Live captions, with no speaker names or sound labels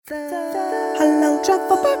The Halal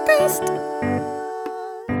Travel Podcast.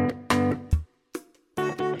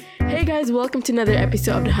 Hey guys, welcome to another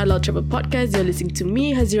episode of the Halal Travel Podcast. You're listening to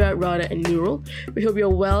me, Hazira, Rada, and Nurul. We hope you're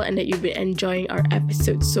well and that you've been enjoying our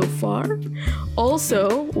episodes so far.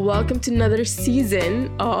 Also, welcome to another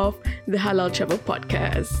season of the Halal Travel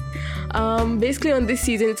Podcast. Basically, on this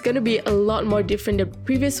season, it's going to be a lot more different than the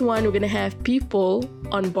previous one. We're going to have people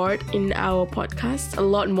on board in our podcast, a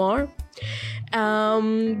lot more.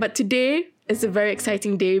 But today is a very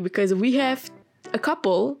exciting day because we have a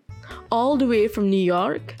couple all the way from New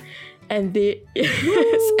York, and they are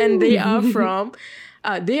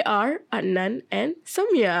Adnan and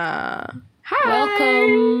Samia. Hi.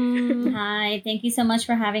 Welcome. Hi. Thank you so much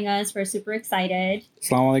for having us. We're super excited.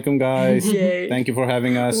 Assalamu alaikum, guys. Yay. Thank you for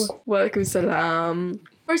having us. Welcome salam.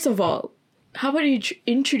 First of all, how about you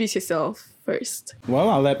introduce yourself first? Well,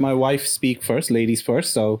 I'll let my wife speak first, ladies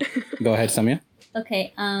first. So go ahead, Samia.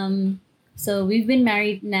 Okay. So we've been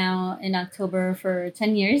married now in October for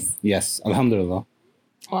 10 years. Yes, alhamdulillah.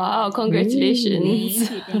 Wow, congratulations.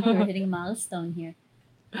 Thank you. We're hitting a milestone here.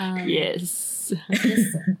 Yes.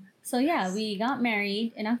 So yeah, we got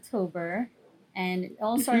married in October, and it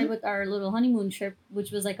all started with our little honeymoon trip,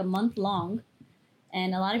 which was like a month long.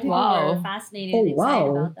 And a lot of people were fascinated and excited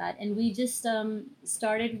about that. And we just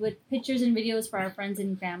started with pictures and videos for our friends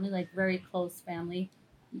and family, like very close family.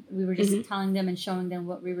 We were just telling them and showing them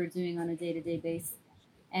what we were doing on a day-to-day basis.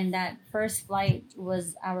 And that first flight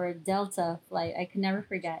was our Delta flight. I can never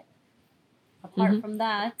forget. Apart from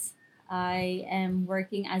that, I am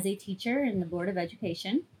working as a teacher in the Board of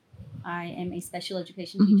Education. I am a special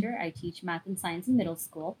education teacher. I teach math and science in middle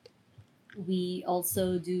school. We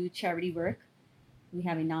also do charity work. We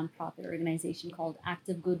have a nonprofit organization called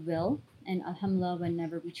Active Goodwill. And alhamdulillah,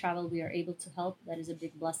 whenever we travel, we are able to help. That is a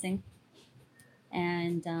big blessing.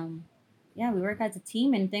 And we work as a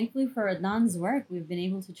team. And thankfully for Adnan's work, we've been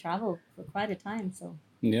able to travel for quite a time. So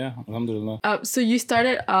Yeah, alhamdulillah. So you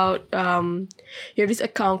started out, you have this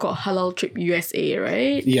account called Halal Trip USA,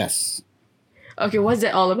 right? Yes. Okay, what's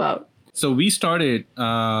that all about? So we started,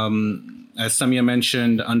 as Samia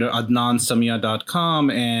mentioned, under AdnanSamia.com,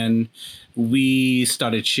 and we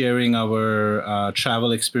started sharing our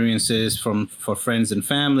travel experiences for friends and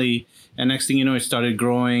family. And next thing you know, it started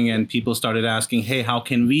growing and people started asking, hey, how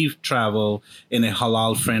can we travel in a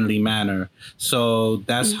halal-friendly manner? So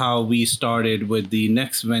that's how we started with the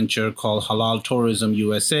next venture called Halal Tourism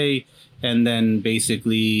USA, and then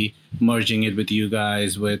basically merging it with you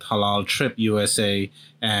guys with Halal Trip USA,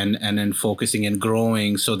 and then focusing and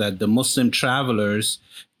growing so that the Muslim travelers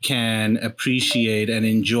can appreciate and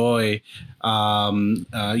enjoy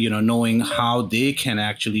knowing how they can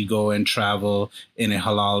actually go and travel in a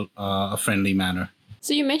halal friendly manner.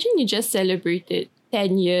 So you mentioned you just celebrated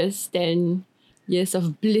 10 years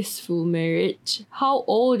of blissful marriage. How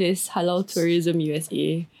old is Halal Tourism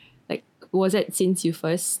USA? Like, was it since you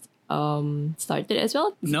first started as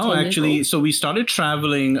well? No, actually, so we started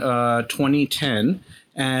traveling 2010,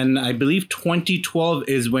 and I believe 2012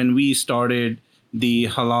 is when we started the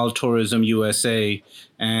Halal Tourism USA,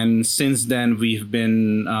 and since then we've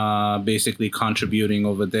been basically contributing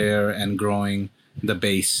over there and growing the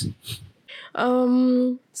base.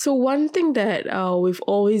 So one thing that we've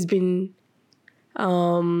always been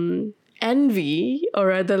envy, or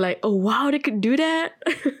rather like, oh wow, they could do that,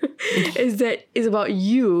 is about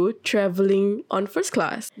you traveling on first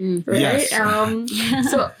class, right? Yes.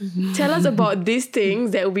 So tell us about these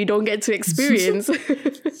things that we don't get to experience.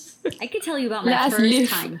 I could tell you about my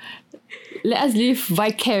first time. Let us live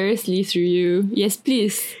vicariously through you. Yes,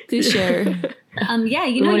 please share.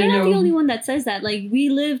 You're not the only one that says that. Like, we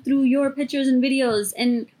live through your pictures and videos,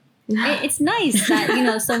 and it's nice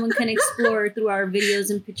that, someone can explore through our videos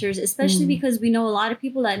and pictures, especially because we know a lot of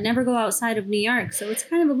people that never go outside of New York. So it's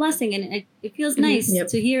kind of a blessing, and it feels nice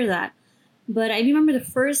to hear that. But I remember the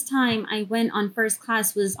first time I went on first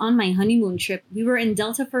class was on my honeymoon trip. We were in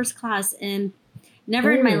Delta first class, and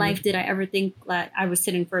never in my life did I ever think that I was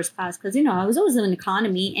sitting first class, because, I was always in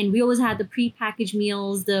economy, and we always had the pre-packaged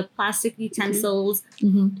meals, the plastic utensils.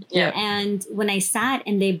 And when I sat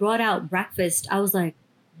and they brought out breakfast, I was like,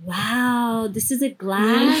 wow, this is a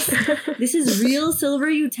glass. This is real silver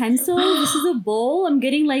utensil. This is a bowl. I'm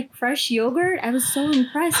getting like fresh yogurt. I was so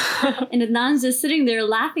impressed. And Adnan's just sitting there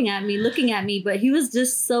laughing at me, looking at me, but he was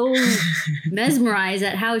just so mesmerized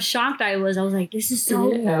at how shocked I was. I was like, this is so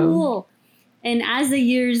cool. And as the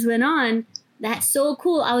years went on, that's so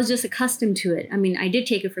cool. I was just accustomed to it. I mean, I did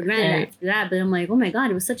take it for granted after that, but I'm like, oh my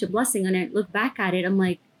God, it was such a blessing. And I look back at it, I'm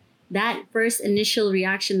like, that first initial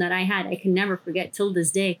reaction that I had, I can never forget till this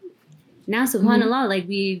day. now, subhanAllah, like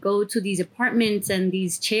we go to these apartments and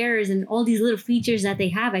these chairs and all these little features that they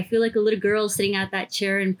have. I feel like a little girl sitting at that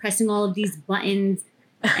chair and pressing all of these buttons.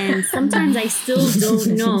 And sometimes I still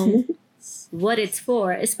don't know what it's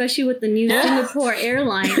for, especially with the new Singapore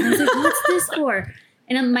airline. I was like, what's this for?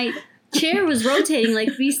 And my chair was rotating like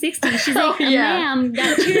 360. She's like, ma'am,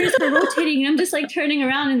 that chair is for rotating. And I'm just like turning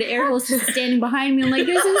around and the air hostess is standing behind me. I'm like,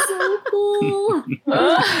 this is so cool.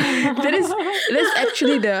 That's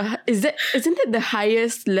actually isn't it the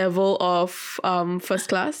highest level of first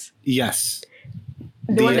class? Yes.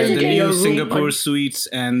 The one that you The get your new room Singapore on. suites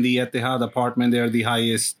and the Etihad apartment, they're the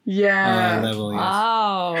highest level. Yes.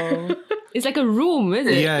 Wow. It's like a room, is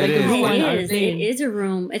it? Yeah, like it is. A room on It our is. plane. It is a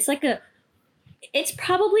room. It's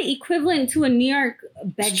probably equivalent to a New York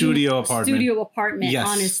bedroom, studio apartment, Yes.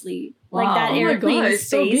 honestly. Wow. Like that Oh my airplane God, it's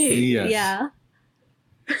so space. big. Yes. Yeah.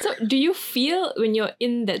 So do you feel, when you're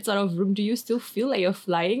in that sort of room, do you still feel like you're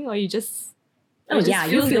flying, or you just... Oh it just yeah,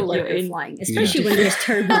 you feels feel like you're you're in... flying, especially when there's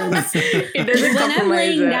turbulence. It doesn't When I'm compromise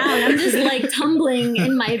laying that. down, I'm just like tumbling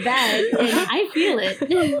in my bed, and I feel it. But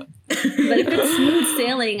if it's smooth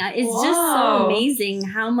sailing, it's just so Wow. amazing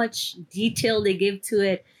how much detail they give to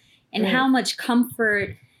it, and Right. how much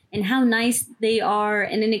comfort, and how nice they are.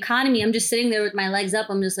 And in economy, I'm just sitting there with my legs up.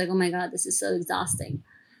 I'm just like, oh my God, this is so exhausting.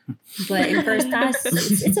 But in first class,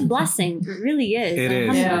 it's a blessing. It really is. It is.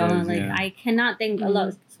 Alhamdulillah. It is, Like yeah. I cannot thank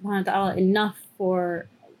Allah subhanahu wa ta'ala enough for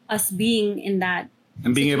us being in that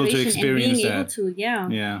And being able to situation experience and being able that. to,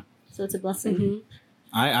 Yeah. So it's a blessing. Mhm.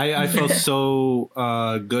 I felt so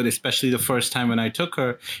good, especially the first time when I took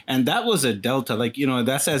her. And that was a Delta. Like,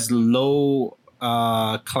 that's as low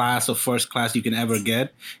class of first class you can ever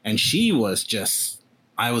get. And she was just,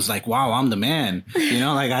 I was like, wow, I'm the man.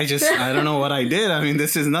 Like I don't know what I did. I mean,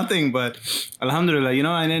 this is nothing, but alhamdulillah,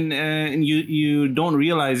 and you don't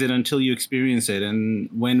realize it until you experience it. And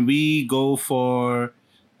when we go for,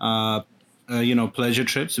 pleasure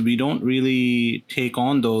trips, we don't really take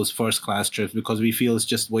on those first class trips because we feel it's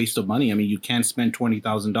just waste of money. I mean, you can't spend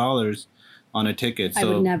 $20,000 on a ticket. So I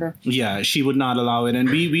would never. Yeah, she would not allow it. And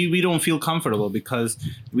we don't feel comfortable because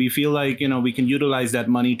we feel like, we can utilize that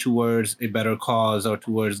money towards a better cause or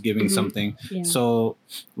towards giving something. Yeah. So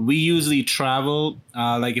we usually travel,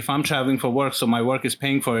 like if I'm traveling for work, so my work is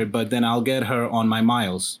paying for it, but then I'll get her on my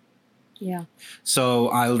miles. Yeah. So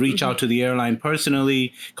I'll reach out to the airline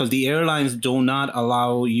personally because the airlines do not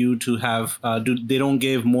allow you to have, they don't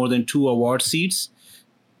give more than 2 award seats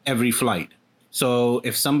every flight. So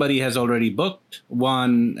if somebody has already booked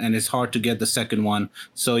one and it's hard to get the second one.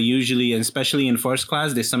 So usually, and especially in first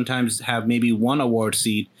class, they sometimes have maybe 1 award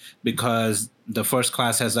seat because the first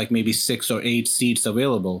class has like maybe 6 or 8 seats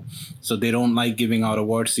available. So they don't like giving out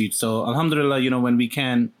award seats. So alhamdulillah, when we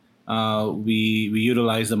can, we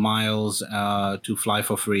utilize the miles to fly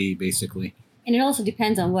for free, basically. And it also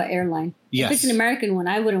depends on what airline. Yes. If it's an American one,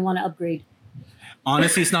 I wouldn't want to upgrade.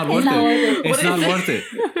 Honestly, it's not worth it. It's not worth it.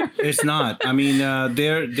 It's not. I mean,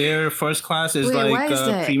 their first class is Wait, why like is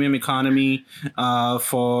that? premium economy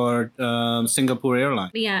for Singapore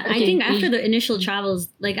Airlines. But yeah, I Okay. think after the initial travels,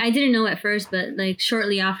 like I didn't know at first, but like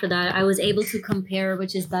shortly after that, I was able to compare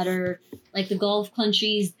which is better, like the Gulf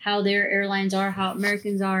countries, how their airlines are, how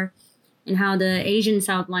Americans are, and how the Asian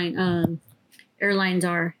Southline airlines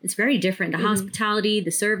are. It's very different. The hospitality,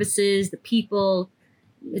 the services, the people.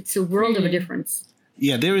 It's a world of a difference.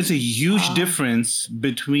 Yeah, there is a huge difference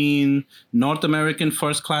between North American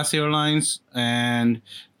first class airlines and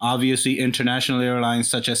obviously international airlines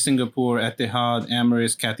such as Singapore, Etihad,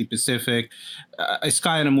 Emirates, Cathay Pacific. A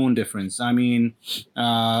sky and a moon difference. I mean,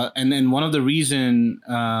 and then one of the reason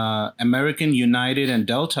American, United, and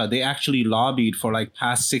Delta, they actually lobbied for like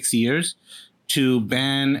past 6 years to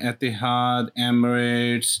ban Etihad,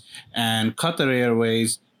 Emirates, and Qatar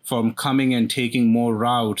Airways from coming and taking more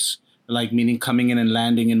routes, like meaning coming in and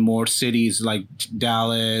landing in more cities like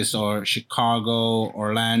Dallas or Chicago,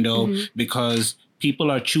 Orlando, because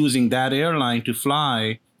people are choosing that airline to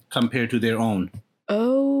fly compared to their own.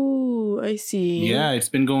 Oh, I see. Yeah, it's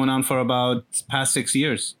been going on for about past 6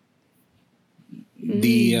 years.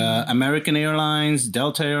 The American Airlines,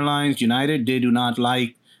 Delta Airlines, United, they do not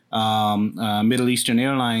like Middle Eastern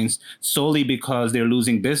airlines solely because they're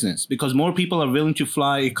losing business, because more people are willing to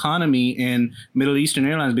fly economy in Middle Eastern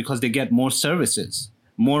airlines because they get more services,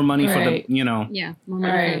 more money for the, Yeah.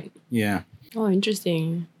 Right. yeah. Oh,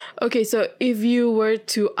 interesting. Okay, so if you were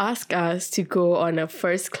to ask us to go on a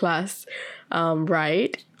first class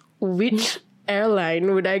ride, which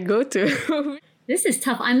airline would I go to? This is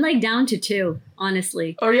tough. I'm like down to 2,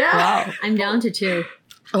 honestly. Oh yeah. Wow. I'm down to 2.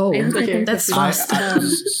 Oh, I hope I okay. can That's fast.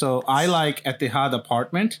 So I like Etihad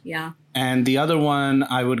apartment. Yeah. And the other one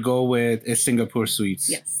I would go with is Singapore Suites.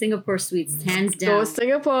 Yes, Singapore Suites, hands down. Go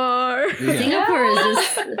Singapore. Yeah. Singapore is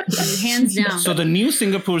just hands down. So the new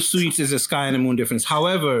Singapore Suites is a sky and a moon difference.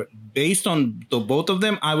 However, based on the both of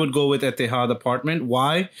them, I would go with Etihad apartment.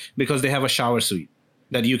 Why? Because they have a shower suite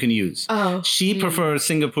that you can use. Oh. She prefers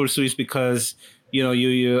Singapore Suites because there are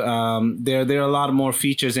a lot more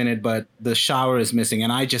features in it, but the shower is missing.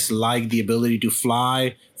 And I just like the ability to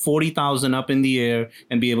fly 40,000 up in the air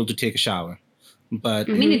and be able to take a shower. But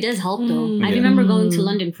I mean, it does help though. I remember going to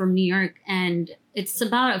London from New York, and it's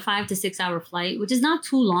about a 5 to 6 hour flight, which is not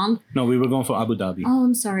too long. No, we were going for Abu Dhabi. Oh,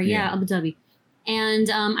 I'm sorry. Yeah, Abu Dhabi. And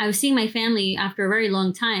I was seeing my family after a very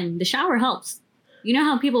long time. The shower helps. You know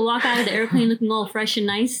how people walk out of the airplane looking all fresh and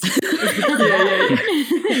nice? It's because of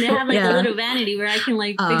that. And they have like a little vanity where I can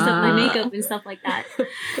like fix up my makeup and stuff like that.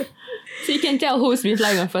 So you can tell who's been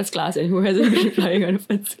flying on first class and who hasn't been flying on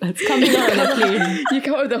first class. Coming out on a plane. You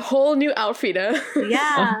come up with a whole new outfit, huh?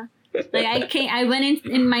 Yeah. Like I went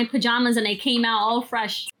in my pajamas and I came out all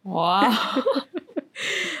fresh. Wow.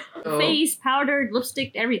 Face, powdered,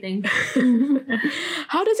 lipstick, everything.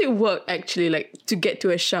 How does it work actually, like to get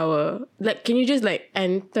to a shower? Like, can you just like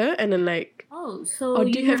enter and then like... Oh, so or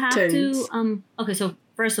do you you have have turns? to... Okay, so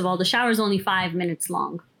first of all, the shower is only 5 minutes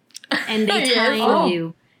long. And they Yes. time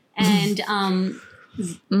you. And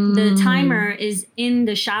the timer is in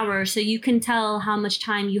the shower, so you can tell how much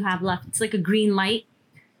time you have left. It's like a green light.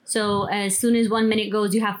 So as soon as 1 minute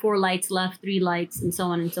goes, you have 4 lights left, 3 lights, and so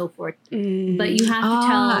on and so forth. But you have to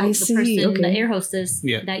tell I the see. person, the Okay. air hostess,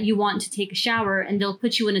 Yeah. that you want to take a shower, and they'll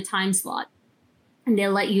put you in a time slot. And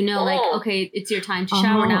they'll let you know, like, okay, it's your time to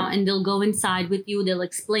shower now. And they'll go inside with you. They'll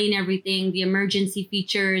explain everything, the emergency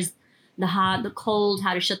features, the hot, the cold,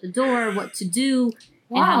 how to shut the door, what to do,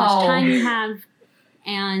 and how much time you have.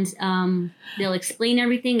 And they'll explain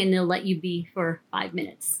everything, and they'll let you be for 5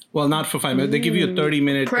 minutes. Well, not for 5 minutes. They give you a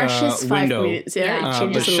 30-minute Precious 5 window. minutes, yeah. It The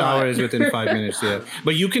changes a shower lot. is within 5 minutes, yeah.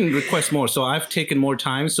 But you can request more. So I've taken more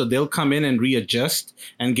time. So they'll come in and readjust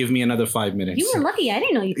and give me another 5 minutes. You were lucky. I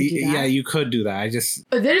didn't know you could do that. Yeah, you could do that. I just...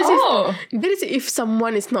 But that is if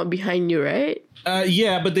someone is not behind you, right?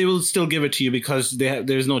 yeah, but they will still give it to you because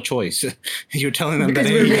there's no choice. You're telling them Because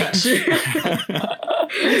that... we're hey, rich.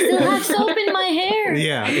 I still have soap in my hair.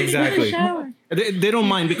 Yeah, exactly. Shower. They don't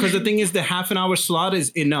mind because the thing is the half an hour slot is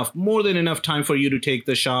enough, more than enough time for you to take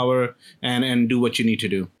the shower and do what you need to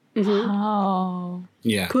do. Oh.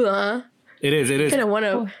 Yeah, Cool, huh? it is. Kind of want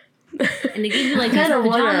to... And they give you like kinda the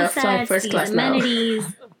wanna pajama fly sets, first the class now. amenities,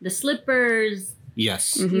 the slippers.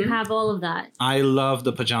 Yes. You have all of that. I love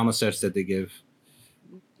the pajama sets that they give.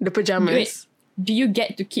 The pajamas. Wait, do you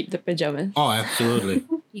get to keep the pajamas? Oh, absolutely.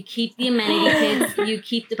 You keep the amenity kits, you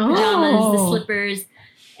keep the pajamas, the slippers.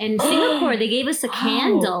 In Singapore, they gave us a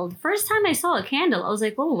candle. The first time I saw a candle, I was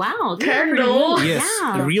like, oh, wow. these are pretty Candle? neat. Yes,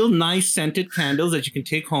 Yeah. real nice scented candles that you can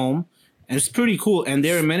take home. And it's pretty cool. And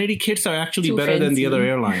their amenity kits are actually Too better than the fancy. other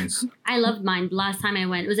airlines. I loved mine the last time I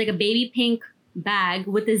went. It was like a baby pink bag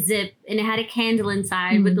with a zip, and it had a candle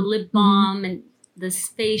inside with the lip balm and the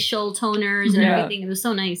facial toners and Yeah. everything. It was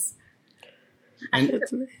so nice. And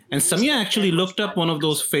Samia actually looked up one of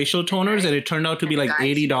those facial toners and it turned out to be like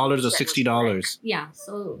 $80 or $60. Yeah,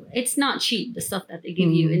 so it's not cheap, the stuff that they give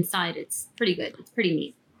you inside. It's pretty good. It's pretty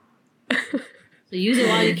neat. So use it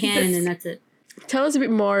while you can, and then that's it. Tell us a bit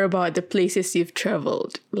more about the places you've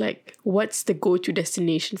traveled. Like, what's the go-to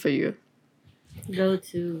destination for you? Go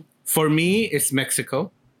to... For me, it's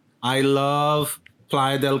Mexico. I love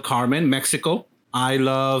Playa del Carmen, Mexico. I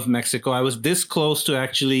love Mexico. I was this close to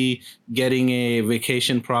actually getting a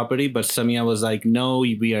vacation property, but Samia was like, no,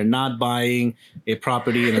 we are not buying a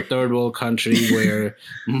property in a third world country where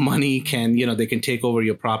money can, they can take over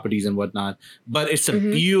your properties and whatnot. But it's a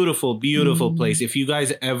beautiful, beautiful place. If you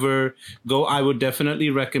guys ever go, I would definitely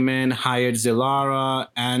recommend Hyatt Zilara,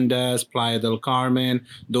 Andes, Playa del Carmen.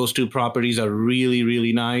 Those 2 properties are really,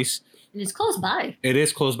 really nice. And it's close by. It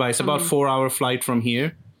is close by. It's about 4-hour flight from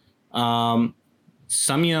here.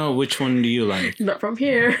 Samia, which one do you like? Not from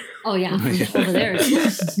here. Oh, yeah. Over there.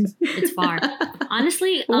 It's far.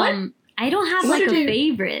 Honestly, I don't have like a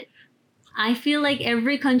favorite. I feel like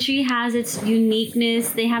every country has its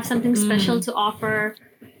uniqueness. They have something special to offer.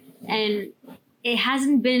 And it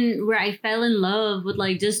hasn't been where I fell in love with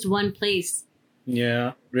like just one place.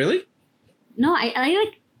 Yeah. Really? No,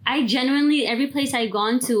 I genuinely, every place I've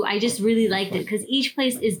gone to, I just really liked it because each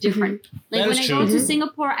place is different. Like That when is I true. go to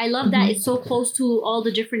Singapore, I love that it's so close to all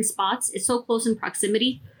the different spots. It's so close in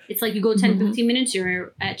proximity. It's like you go 10, 15 minutes,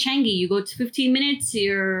 you're at Changi. You go to 15 minutes,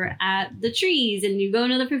 you're at the trees. And you go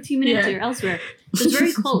another 15 minutes, Yeah. you're elsewhere. So it's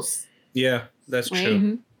very close. Yeah, that's Right?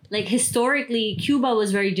 true. like historically, Cuba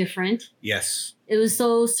was very different. Yes. It was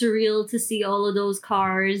so surreal to see all of those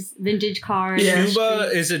cars, vintage cars. Yeah.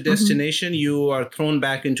 Cuba is a destination you are thrown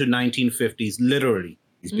back into 1950s, literally.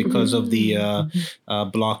 It's because of the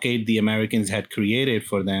blockade the Americans had created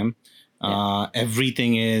for them.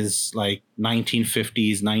 Everything is like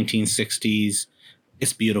 1950s, 1960s.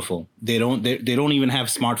 It's beautiful. They don't even have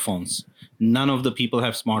smartphones. None of the people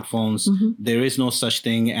have smartphones. There is no such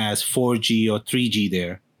thing as 4G or 3G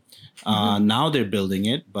there. Now they're building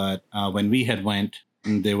it, but when we had went,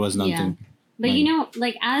 there was nothing. Yeah. But you know,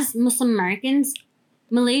 like as Muslim Americans,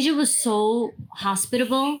 Malaysia was so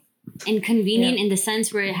hospitable and convenient in the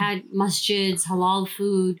sense where it had masjids, halal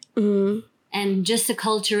food, and just the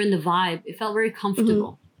culture and the vibe. It felt very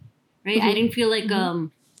comfortable, right? I didn't feel like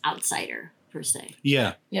outsider per se.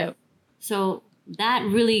 Yeah. Yeah. So that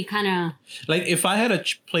really kind of Like if I had a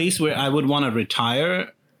place where I would want to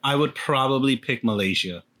retire, I would probably pick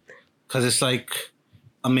Malaysia. Because it's like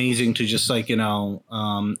amazing to just like, and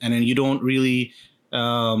then you don't really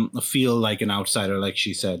feel like an outsider, like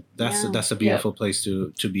she said. That's a beautiful place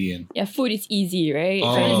to be in. Yeah, food is easy, right?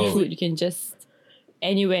 Oh. Food you can just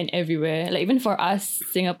anywhere and everywhere. Like even for us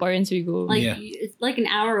Singaporeans, we go. like it's like an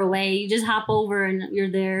hour away. You just hop over and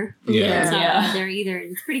you're there. Yeah. It's not Yeah. bad there either.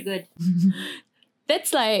 It's pretty good.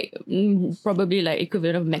 That's like probably like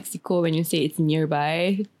equivalent of Mexico when you say it's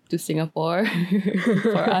nearby to Singapore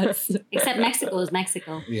for us. Except Mexico is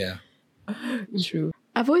Mexico. Yeah. True.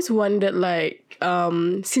 I've always wondered, like,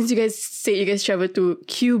 since you guys say you guys travel to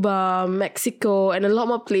Cuba, Mexico, and a lot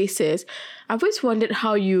more places, I've always wondered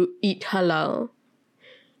how you eat halal.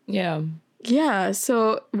 Yeah. Yeah,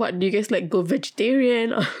 so what, do you guys like go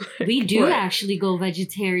vegetarian? Or We do what? actually go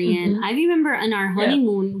vegetarian. I remember on our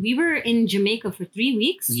honeymoon, we were in Jamaica for 3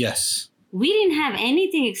 weeks. Yes. We didn't have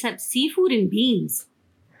anything except seafood and beans.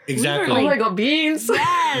 Exactly. Oh my god, beans!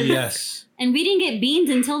 Yes. Yes. And we didn't get beans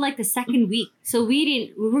until like the second week. So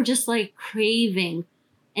we were just like craving.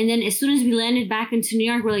 And then as soon as we landed back into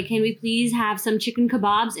New York, we're like, can we please have some chicken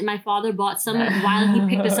kebabs? And my father bought some while he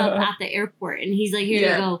picked us up at the airport. And he's like, here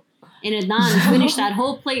you go. And Adnan finished that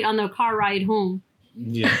whole plate on the car ride home.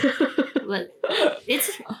 Yeah. But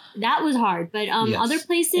that was hard. But Yes. other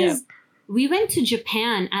places, we went to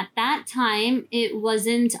Japan. At that time, it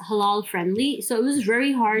wasn't halal friendly. So it was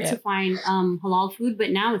very hard to find halal food.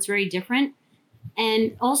 But now it's very different.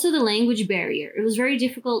 And also the language barrier. It was very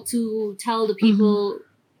difficult to tell the people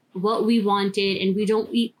what we wanted. And we don't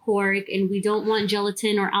eat pork. And we don't want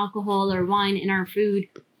gelatin or alcohol or wine in our food.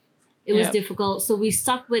 It was difficult. So we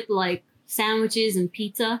stuck with like sandwiches and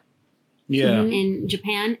pizza in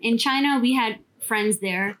Japan. In China, we had friends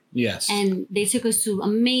there. Yes. And they took us to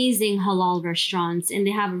amazing halal restaurants. And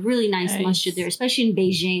they have a really nice masjid there, especially in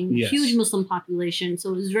Beijing. Yes. Huge Muslim population. So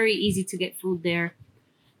it was very easy to get food there.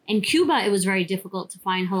 In Cuba, it was very difficult to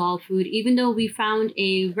find halal food, even though we found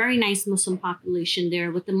a very nice Muslim population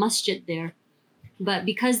there with the masjid there. But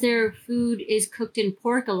because their food is cooked in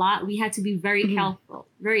pork a lot, we had to be very careful,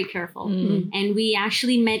 very careful. And we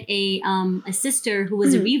actually met a sister who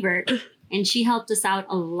was a revert, and she helped us out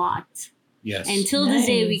a lot. Yes. And till this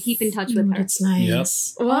day, we keep in touch with her. That's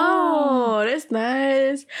nice. Wow, that's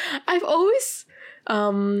nice. I've always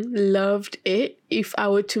loved it if I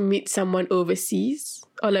were to meet someone overseas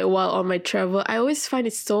or like while on my travel. I always find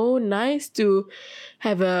it so nice to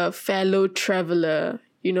have a fellow traveler,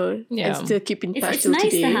 and still keep in touch It's till nice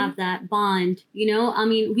today. to have that bond, I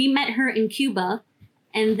mean, we met her in Cuba,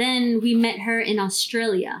 and then we met her in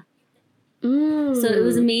Australia. So it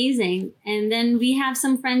was amazing. And then we have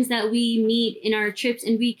some friends that we meet in our trips,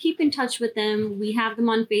 and we keep in touch with them. We have them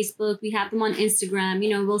on Facebook. We have them on Instagram.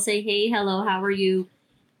 We'll say, hey, hello, how are you?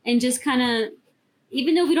 And just kind of,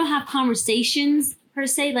 even though we don't have conversations per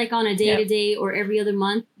se, like on a day-to-day or every other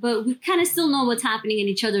month, but we kind of still know what's happening in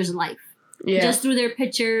each other's life. Yeah. Just through their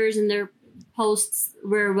pictures and their posts,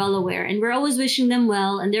 we're well aware. And we're always wishing them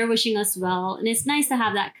well, and they're wishing us well. And it's nice to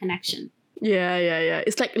have that connection. Yeah.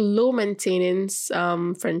 It's like low maintenance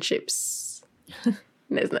friendships.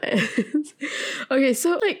 That's nice. Okay,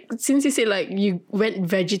 so like since you said like you went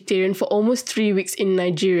vegetarian for almost 3 weeks in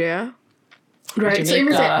Nigeria, right? So it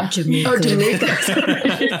means that Jamaica. Oh, Jamaica.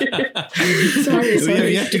 Sorry.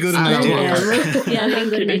 We have to go to Nigeria. Yeah, we can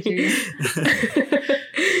go to Nigeria.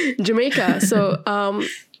 Jamaica.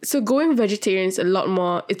 So going vegetarian is a lot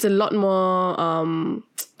more. It's a lot more.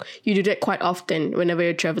 You do that quite often whenever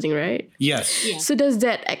you're traveling, right? Yes. Yeah. So does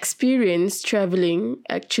that experience traveling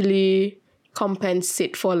actually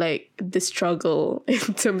compensate for like the struggle in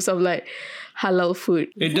terms of like halal food?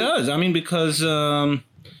 It does. I mean, because I'm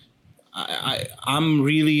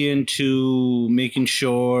really into making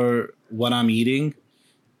sure what I'm eating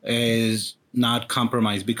is not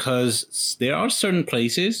compromised, because there are certain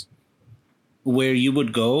places where you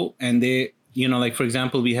would go and they, like for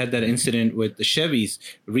example, we had that incident with the Chevys,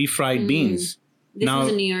 refried beans. This was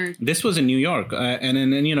in New York. This was in New York. And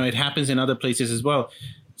then, it happens in other places as well.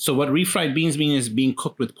 So what refried beans mean is being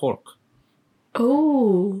cooked with pork.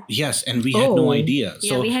 Oh. Yes, and we had no idea. Yeah,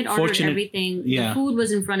 so we had ordered everything. Yeah. The food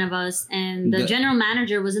was in front of us, and the general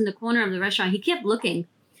manager was in the corner of the restaurant. He kept looking.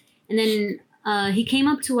 And then he came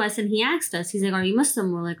up to us and he asked us, he's like, "Are you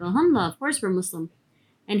Muslim?" We're like, "Alhamdulillah, of course we're Muslim."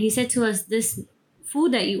 And he said to us, "This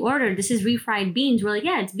food that you ordered, this is refried beans." We're like,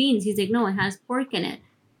 "Yeah, it's beans." He's like, "No, it has pork in it."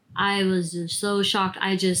 I was just so shocked.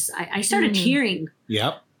 I started tearing.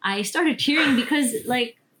 Yep. I started tearing because,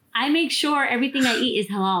 like, I make sure everything I eat is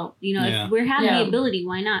halal. If we're having the ability,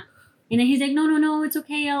 why not? And then he's like, no, it's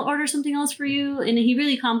okay. I'll order something else for you. And he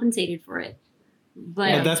really compensated for it.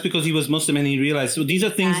 But that's because he was Muslim and he realized. So these are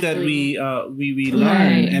things that we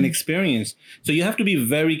learn and experience. So you have to be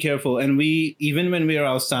very careful. And even when we are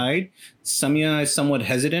outside, Samia is somewhat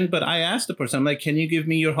hesitant. But I asked the person, I'm like, "Can you give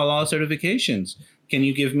me your halal certifications? Can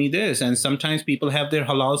you give me this?" And sometimes people have their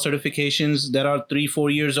halal certifications that are 3-4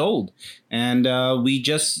 years old. And we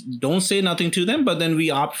just don't say nothing to them. But then we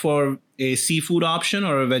opt for a seafood option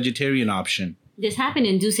or a vegetarian option. This happened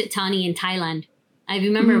in Dusit Thani in Thailand. I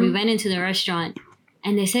remember we went into the restaurant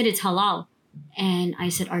and they said it's halal. And I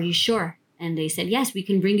said, "Are you sure?" And they said, "Yes, we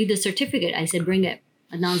can bring you the certificate." I said, "Bring it."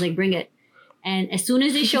 Adnan's like, "Bring it." And as soon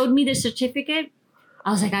as they showed me the certificate,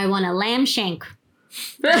 I was like, "I want a lamb shank."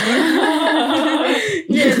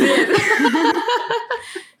 Yes.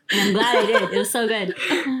 And I'm glad I did. It was so good.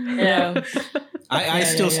 Yeah. I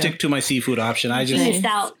still stick to my seafood option. I just missed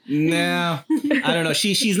out. No, I don't know.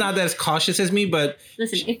 She's not as cautious as me, but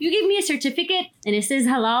listen, if you give me a certificate and it says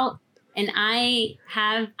halal and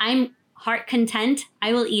I'm heart content,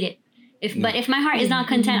 I will eat it. But if my heart is not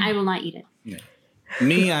content, I will not eat it. Yeah.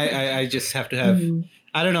 Me, I just have to have.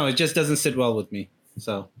 I don't know. It just doesn't sit well with me.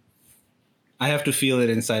 So I have to feel it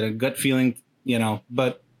inside, a gut feeling,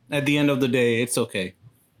 But at the end of the day, it's okay.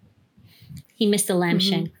 He missed the lamb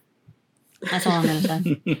shank. That's all I'm going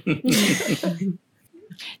to say.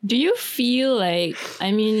 Do you feel like,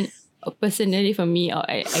 personally for me,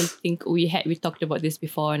 I think we talked about this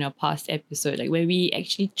before in our past episode, like when we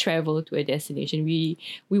actually travel to a destination, we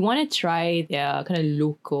want to try their kind of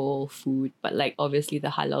local food, but like obviously the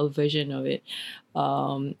halal version of it.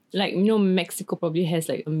 Mexico probably has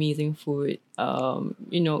like amazing food.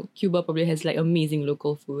 Cuba probably has like amazing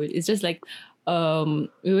local food. It's just like, we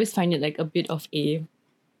always find it like a bit of a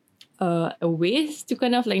waste to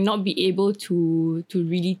kind of like not be able to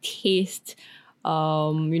really taste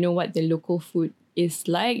what the local food is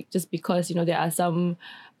like, just because there are some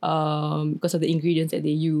because of the ingredients that they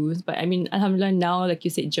use. But alhamdulillah, now, like you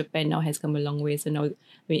said, Japan now has come a long way, so now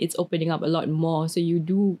it's opening up a lot more, so you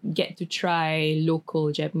do get to try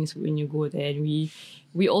local Japanese food when you go there. And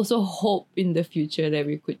we also hope in the future that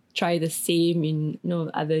we could try the same in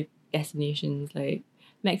other destinations like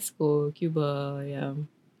Mexico, Cuba. Yeah.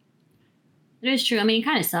 It is true. It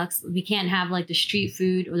kind of sucks. We can't have like the street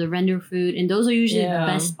food or the vendor food, and those are usually the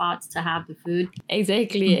best spots to have the food.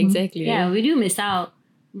 Exactly. Yeah, we do miss out.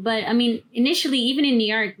 But initially, even in New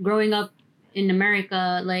York, growing up in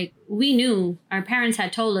America, like we knew our parents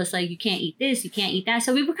had told us like, you can't eat this, you can't eat that.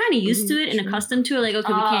 So we were kind of used to it and accustomed to it. Like,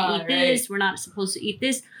 okay, we can't eat this. We're not supposed to eat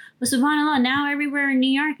this. But subhanAllah, now everywhere in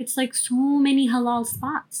New York, it's like so many halal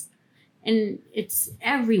spots. And it's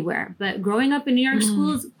everywhere. But growing up in New York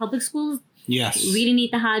schools, public schools, yes, we didn't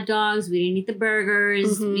eat the hot dogs. We didn't eat the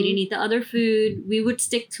burgers. We didn't eat the other food. We would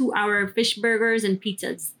stick to our fish burgers and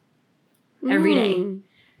pizzas every day.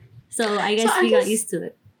 So I guess we got used to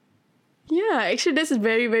it. Yeah, actually, this is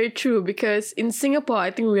very, very true, because in Singapore,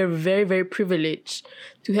 I think we are very, very privileged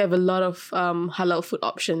to have a lot of halal food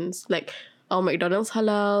options. Like our McDonald's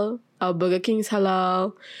halal, our Burger King's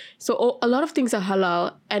halal. So a lot of things are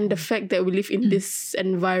halal, and the fact that we live in this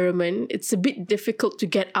environment, it's a bit difficult to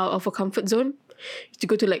get out of a comfort zone. To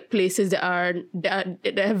go to like places that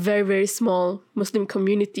have very, very small Muslim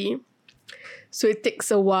community. So it takes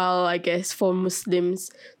a while, I guess, for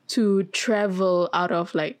Muslims to travel out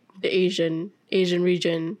of like the Asian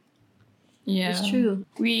region. Yeah, it's true.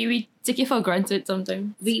 We take it for granted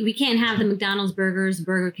sometimes. We can't have the McDonald's burgers,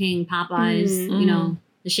 Burger King, Popeyes,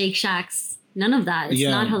 the Shake Shacks. None of that. It's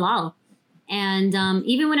not halal. And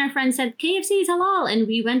even when our friend said KFC is halal, and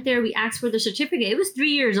we went there, we asked for the certificate. It was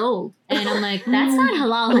 3 years old, and I'm like, that's not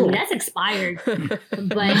halal, honey. That's expired. But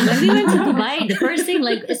when we went to Dubai, the first thing,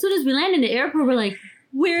 like as soon as we landed in the airport, we're like,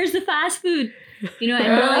 where's the fast food? And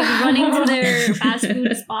we're like running to their fast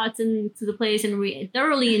food spots and to the place, and we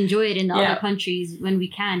thoroughly enjoy it in the other countries when we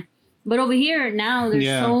can. But over here now, there's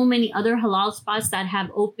so many other halal spots that have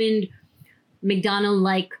opened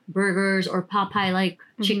McDonald's-like burgers or Popeye-like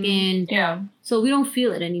chicken. Yeah. So we don't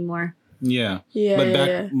feel it anymore. Yeah. But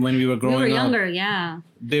back when we were growing up, we were younger,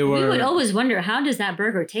 we would always wonder, how does that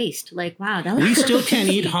burger taste? Like, wow, that looks we still can't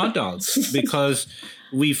eat hot dogs because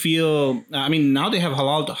we feel, now they have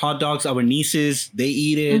halal hot dogs. Our nieces, they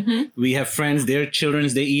eat it. We have friends, their children,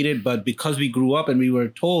 they eat it. But because we grew up and we were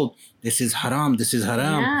told, this is haram, this is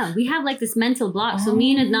haram. Yeah, we have like this mental block. So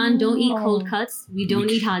me and Adnan don't eat cold cuts. We don't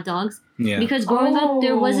eat hot dogs. Yeah. Because growing up,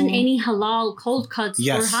 there wasn't any halal cold cuts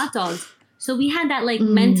or hot dogs. So we had that like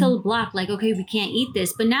mental block, like, okay, we can't eat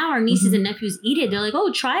this. But now our nieces and nephews eat it. They're like,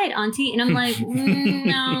 oh, try it, auntie. And I'm like,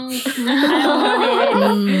 no, I don't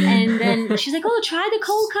want it. And then she's like, oh, try the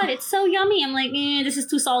cold cut. It's so yummy. I'm like, this is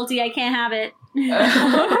too salty. I can't have it.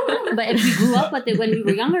 But if we grew up with it when we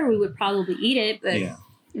were younger, we would probably eat it. But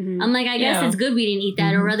I'm like, I guess it's good we didn't eat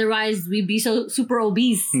that, or otherwise we'd be so super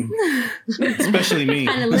obese. Especially me.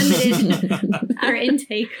 Kind of limited our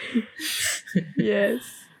intake. Yes.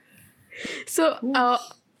 So,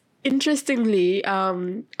 interestingly,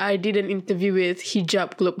 I did an interview with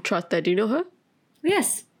Hijab Globetrotter. Do you know her?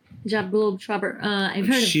 Yes. Hijab Globetrotter. I've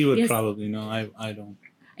heard of her. She would probably know. I don't.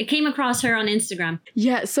 I came across her on Instagram.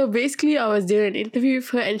 Yeah, so basically I was doing an interview with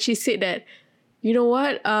her and she said that, you know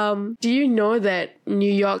what, do you know that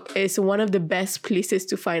New York is one of the best places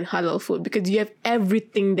to find halal food because you have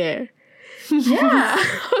everything there? Yeah,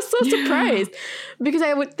 I was so surprised because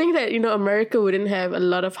I would think that America wouldn't have a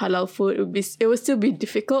lot of halal food. It would still be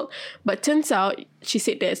difficult, but turns out she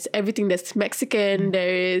said there's everything. That's Mexican,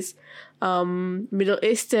 there is Middle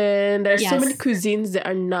Eastern. There's so many cuisines that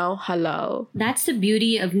are now halal. That's the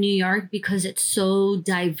beauty of New York because it's so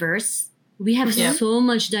diverse. We have so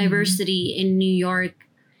much diversity in New York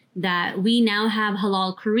that we now have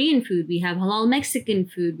halal Korean food, we have halal Mexican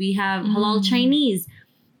food, we have halal Chinese.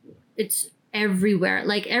 It's everywhere.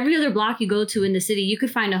 Like every other block you go to in the city, you could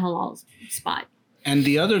find a halal spot. And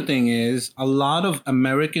the other thing is, a lot of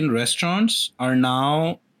American restaurants are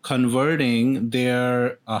now converting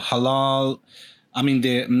their halal.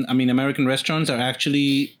 American restaurants are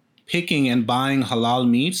actually picking and buying halal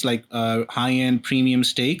meats, like high-end premium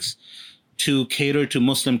steaks, to cater to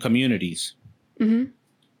Muslim communities.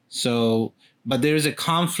 So, but there is a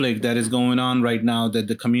conflict that is going on right now that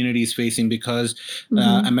the community is facing because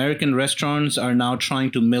American restaurants are now trying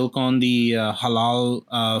to milk on the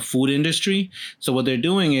halal food industry. So what they're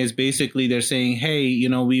doing is basically they're saying, hey,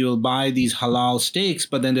 we will buy these halal steaks,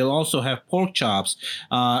 but then they'll also have pork chops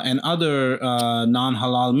and other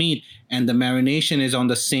non-halal meat. And the marination is on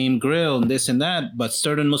the same grill and this and that. But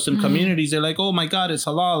certain Muslim communities, they're like, oh my God, it's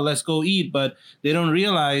halal, let's go eat. But they don't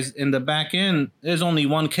realize in the back end, there's only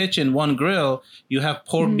one kitchen, one grill. You have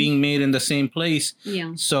pork being made in the same place.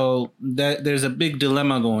 Yeah. So there's a big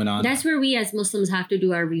dilemma going on. That's where we as Muslims have to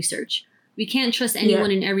do our research. We can't trust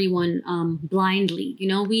anyone and everyone blindly.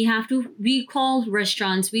 We call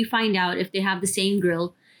restaurants, we find out if they have the same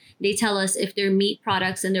grill. They tell us if their meat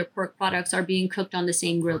products and their pork products are being cooked on the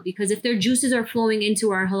same grill. Because if their juices are flowing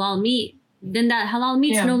into our halal meat, then that halal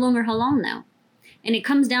meat is no longer halal now. And it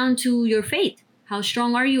comes down to your faith. How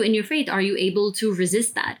strong are you in your faith? Are you able to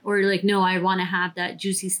resist that? Or like, no, I want to have that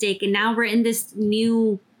juicy steak. And now we're in this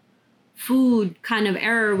new food kind of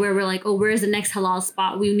era where we're like, oh, where's the next halal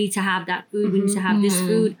spot? We need to have that food. We need to have this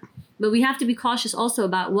food. But we have to be cautious also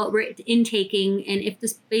about what we're intaking and if the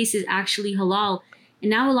space is actually halal. And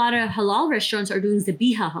now a lot of halal restaurants are doing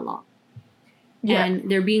zabiha halal. Yeah. And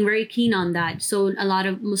they're being very keen on that. So a lot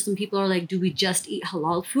of Muslim people are like, do we just eat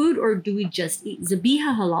halal food or do we just eat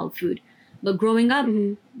zabiha halal food? But growing up,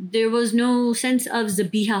 there was no sense of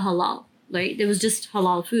zabiha halal, right? There was just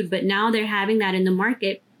halal food. But now they're having that in the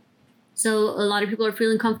market. So a lot of people are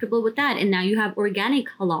feeling comfortable with that. And now you have organic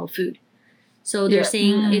halal food. So they're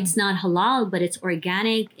saying it's not halal, but it's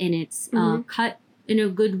organic and it's cut in a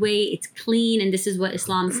good way, it's clean, and this is what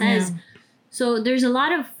Islam says. So there's a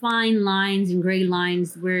lot of fine lines and gray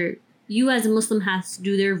lines where you as a Muslim has to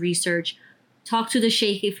do their research, talk to the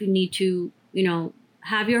sheikh if you need to,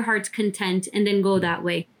 have your heart's content and then go that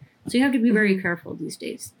way. So you have to be very careful these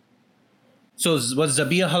days. So what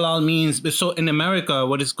Zabiya halal means, so in America,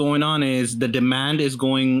 what is going on is the demand is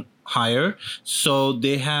going higher. So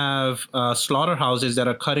they have slaughterhouses that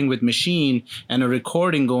are cutting with machine and a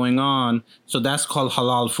recording going on. So that's called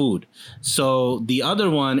halal food. So the other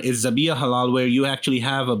one is Zabiya Halal, where you actually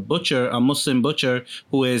have a butcher, a Muslim butcher,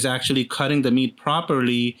 who is actually cutting the meat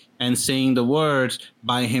properly and saying the words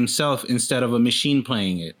by himself instead of a machine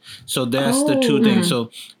playing it. So that's the two things.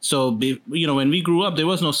 So when we grew up, there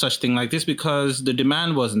was no such thing like this because the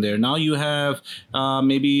demand wasn't there. Now you have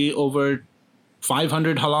maybe over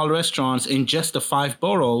 500 halal restaurants in just the 5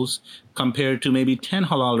 boroughs compared to maybe 10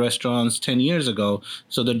 halal restaurants 10 years ago.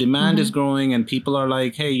 So the demand is growing and people are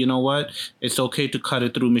like, hey, you know what? It's okay to cut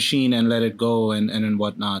it through machine and let it go and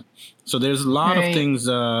whatnot. So there's a lot of things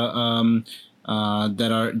that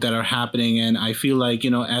are happening. And I feel like,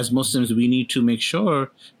 as Muslims, we need to make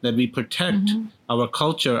sure that we protect our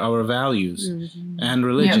culture, our values and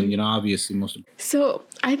religion, obviously. So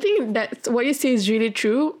I think that what you say is really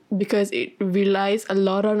true because it relies a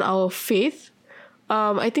lot on our faith.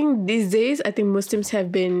 I think these days, Muslims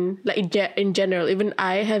have been, like in general, even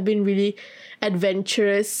I have been really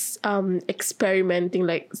adventurous, experimenting,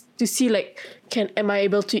 like to see am I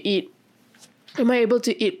able to eat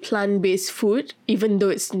plant-based food even though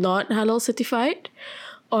it's not halal certified?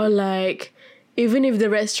 Or even if the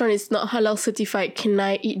restaurant is not halal certified, can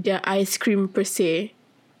I eat their ice cream per se?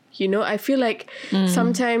 I feel like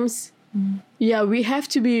sometimes, we have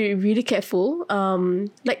to be really careful.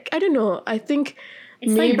 I don't know. I think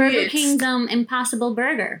it's like Burger King's Impossible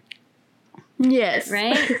Burger. Yes.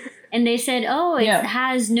 Right? And they said, it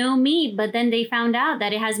has no meat, but then they found out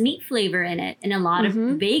that it has meat flavor in it. And a lot of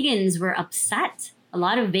vegans were upset. A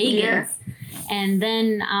lot of vegans. Yeah. And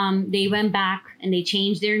then they went back and they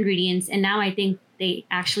changed their ingredients. And now I think they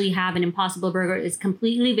actually have an Impossible Burger. It's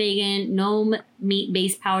completely vegan, no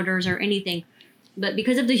meat-based powders or anything. But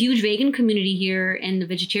because of the huge vegan community here and the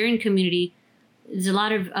vegetarian community, there's a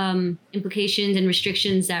lot of implications and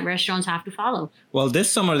restrictions that restaurants have to follow. Well,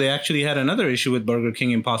 this summer, they actually had another issue with Burger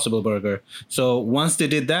King Impossible Burger. So once they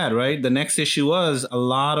did that, right, the next issue was a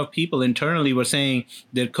lot of people internally were saying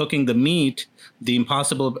they're cooking the meat, the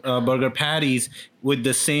Impossible Burger patties, with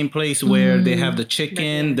the same place where they have the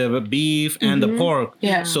chicken, the beef, and the pork.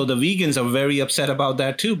 Yeah. So the vegans are very upset about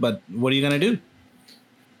that too. But what are you going to do?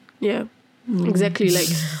 Yeah, exactly. Like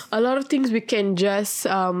a lot of things we can just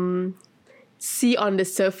see on the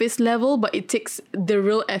surface level, but it takes the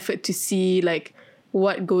real effort to see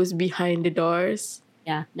what goes behind the doors.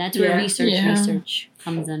 Yeah, that's where research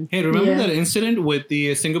comes in. Hey, remember that incident with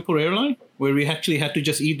the Singapore airline where we actually had to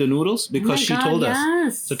just eat the noodles because she told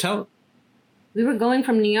us? So tell. We were going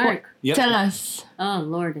from New York. Yep. Tell us. Oh,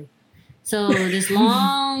 Lord. So this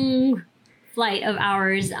long flight of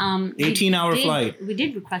ours. 18-hour flight. We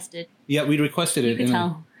did request it. Yeah, we requested it. You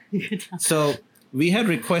could tell. So we had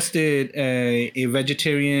requested a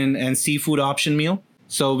vegetarian and seafood option meal.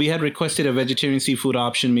 So we had requested a vegetarian seafood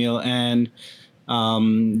option meal, and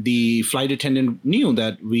the flight attendant knew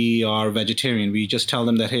that we are vegetarian. We just tell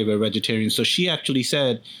them that, hey, we're vegetarian. So she actually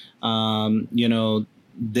said,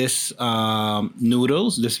 this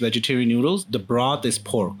noodles, this vegetarian noodles, the broth is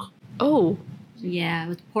pork. Oh. Yeah,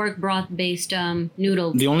 with pork broth-based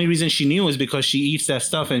noodles. The only reason she knew is because she eats that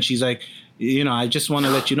stuff, and she's like, I just want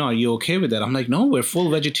to let you know, are you okay with that? I'm like, no, we're full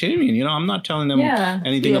vegetarian. I'm not telling them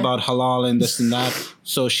anything about halal and this and that.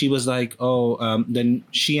 So she was like, then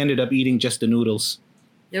she ended up eating just the noodles.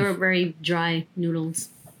 They were very dry noodles.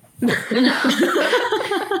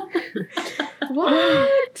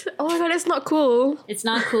 What? Oh my God, that's not cool. It's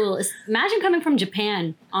not cool. Imagine coming from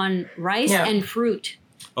Japan on rice and fruit.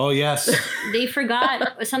 Oh, yes. They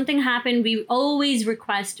forgot. Something happened. We always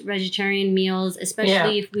request vegetarian meals,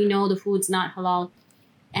 especially if we know the food's not halal.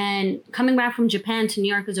 And coming back from Japan to New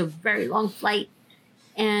York was a very long flight.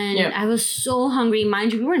 And I was so hungry.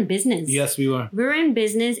 Mind you, we were in business. Yes, we were. We were in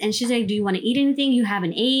business. And she's like, do you want to eat anything? You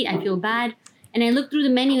haven't ate. I feel bad. And I looked through the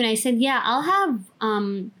menu and I said, yeah, I'll have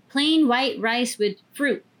plain white rice with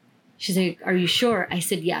fruit. She's like, are you sure? I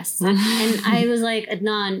said, yes. And I was like,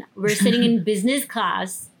 Adnan, we're sitting in business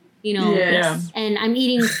class, and I'm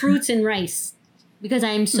eating fruits and rice because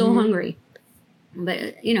I'm so hungry.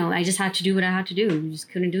 But, I just had to do what I had to do. We just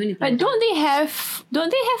couldn't do anything. But don't they have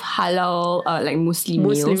halal, Muslim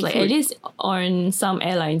meals? Food. Like, at least on some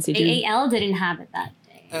airlines they do. AAL didn't have it that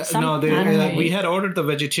day. No, we had ordered the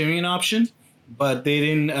vegetarian option, but they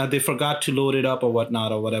didn't. They forgot to load it up or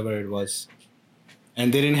whatnot or whatever it was.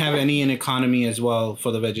 And they didn't have any in economy as well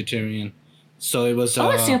for the vegetarian. So it was...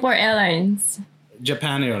 Singapore Airlines?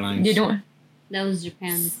 Japan Airlines. They don't... That was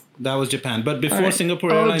Japan. That was Japan. But before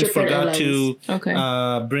Singapore Airlines Japan forgot Airlines.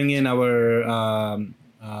 to bring in our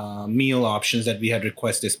meal options that we had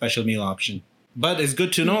requested, special meal option. But it's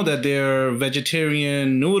good to know that their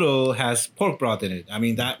vegetarian noodle has pork broth in it. I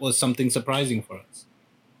mean, that was something surprising for us.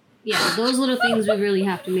 Yeah, those little things we really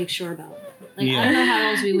have to make sure about. Like, I don't know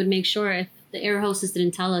how else we would make sure if the air hostess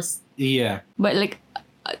didn't tell us. Yeah. But like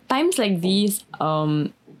times like these,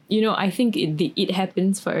 I think it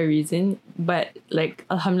happens for a reason. But like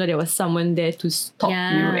alhamdulillah, there was someone there to stop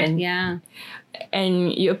you,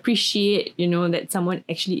 and you appreciate, that someone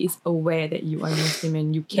actually is aware that you are Muslim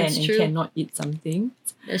and you can and cannot eat something.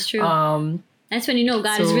 That's true. That's when you know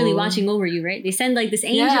God is really watching over you, right? They send like this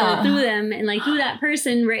angel through them, and like through that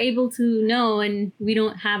person, we're able to know, and we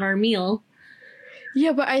don't have our meal.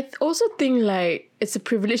 Yeah, but I also think like it's a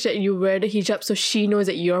privilege that you wear the hijab so she knows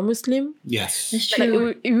that you're Muslim. Yes. That's true.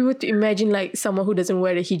 Like, if we were to imagine like someone who doesn't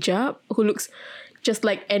wear the hijab, who looks just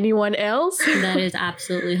like anyone else. That is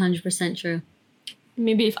absolutely 100% true.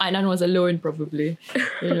 Maybe if Adnan was alone, probably,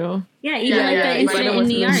 Yeah, even the incident in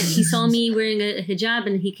New York, he saw me wearing a hijab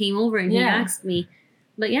and he came over and he asked me.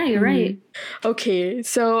 But yeah, you're right. Okay,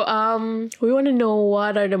 so we want to know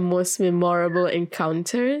what are the most memorable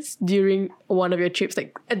encounters during one of your trips,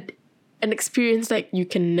 like an experience like you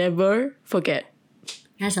can never forget.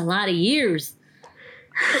 That's a lot of years.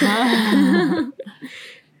 Do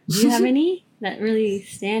you have any that really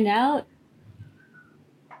stand out?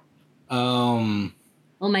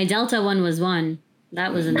 Well, my Delta one was one.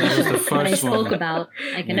 That was the first one I spoke about.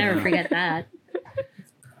 I can never forget that.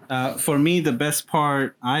 For me, the best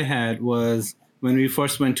part I had was when we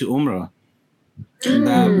first went to Umrah.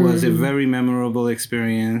 That was a very memorable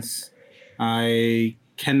experience. I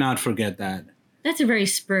cannot forget that. That's a very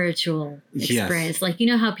spiritual experience. Yes. Like, you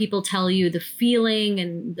know how people tell you the feeling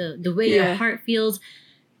and the way your heart feels?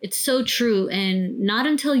 It's so true. And not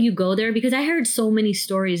until you go there, because I heard so many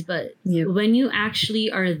stories, but when you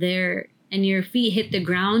actually are there and your feet hit the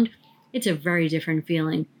ground, it's a very different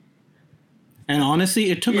feeling. And honestly,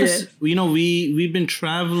 it took us, we've been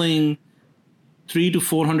traveling 300,000 to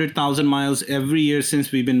 400,000 miles every year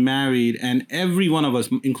since we've been married. And every one of us,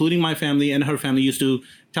 including my family and her family, used to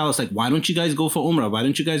tell us, like, why don't you guys go for Umrah? Why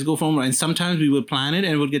don't you guys go for Umrah? And sometimes we would plan it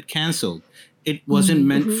and it would get canceled. It wasn't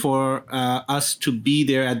meant for us to be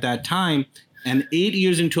there at that time. And 8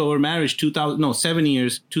 years into our marriage, 7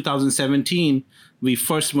 years, 2017, we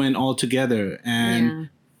first went all together. And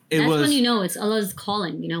that's when you know it's Allah's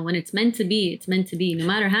calling. When it's meant to be, it's meant to be, no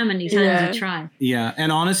matter how many times you try. Yeah.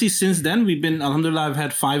 And honestly, since then, we've been, alhamdulillah, I've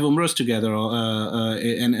had 5 Umrahs together.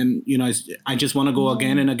 I just want to go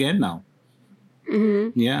again and again now.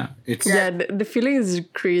 Mm-hmm. Yeah. The feeling is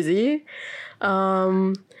crazy.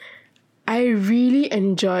 I really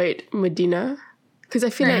enjoyed Medina because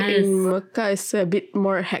I feel like in Mecca it's a bit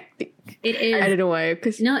more hectic. It is. I don't know why.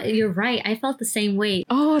 No, you're right. I felt the same way.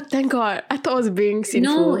 Oh, thank God. I thought I was being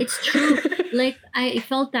sinful. No, it's true. Like, I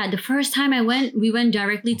felt that. The first time I went, we went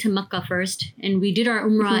directly to Mecca first. And we did our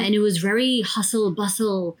Umrah. And it was very hustle,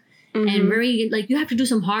 bustle. And very, like, you have to do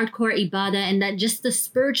some hardcore ibadah. And that just the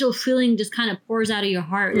spiritual feeling just kind of pours out of your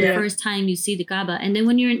heart the first time you see the Kaaba. And then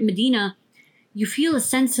when you're in Medina, you feel a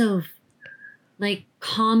sense of, like,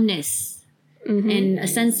 calmness. And a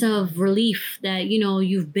sense of relief that,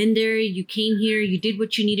 you've been there, you came here, you did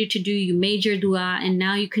what you needed to do, you made your dua, and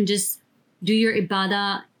now you can just do your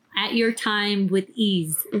ibadah at your time with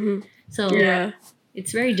ease. So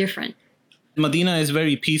it's very different. Medina is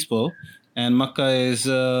very peaceful, and Mecca is,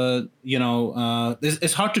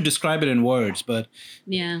 it's hard to describe it in words, but...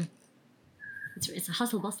 Yeah. It's a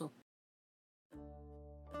hustle bustle.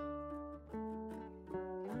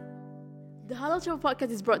 The Halal Travel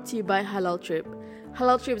Podcast is brought to you by Halal Trip.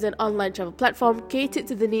 Halal Trip is an online travel platform catered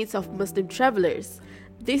to the needs of Muslim travelers.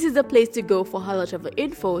 This is the place to go for halal travel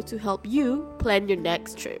info to help you plan your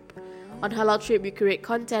next trip. On Halal Trip, we create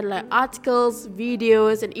content like articles,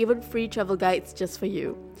 videos, and even free travel guides just for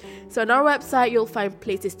you. So on our website, you'll find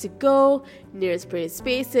places to go, nearest praying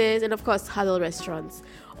spaces, and of course, halal restaurants.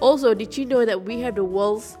 Also, did you know that we have the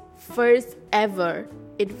world's first ever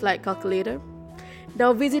in-flight calculator?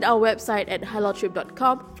 Now visit our website at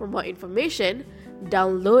halaltrip.com for more information.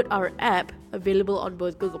 Download our app, available on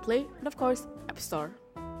both Google Play and of course App Store.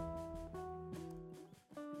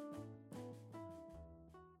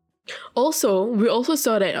 Also, we also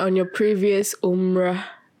saw that on your previous Umrah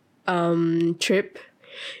trip,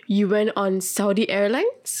 you went on Saudi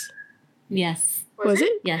Airlines? Yes. Was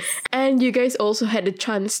it? Yes. And you guys also had the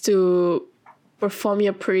chance to perform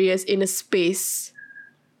your prayers in a space,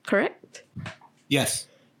 correct? Yes.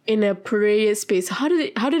 In a prayer space. How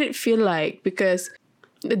did it feel like? Because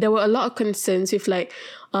there were a lot of concerns with like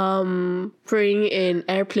praying in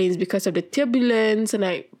airplanes because of the turbulence and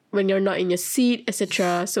like when you're not in your seat,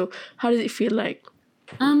 etc. So how does it feel like?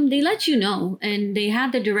 They let you know, and they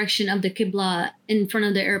have the direction of the Qibla in front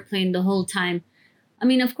of the airplane the whole time. I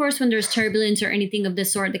mean, of course, when there's turbulence or anything of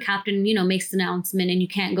this sort, the captain, makes the announcement and you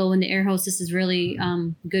can't go, and the air hostess is really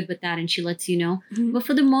good with that, and she lets you know. Mm-hmm. But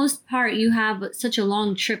for the most part, you have such a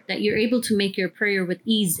long trip that you're able to make your prayer with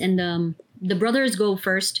ease. And the brothers go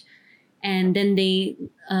first, and then they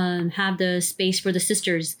have the space for the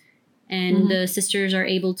sisters. And the sisters are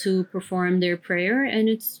able to perform their prayer, and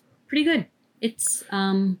it's pretty good. It's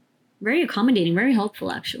very accommodating, very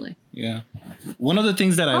helpful, actually. Yeah. One of the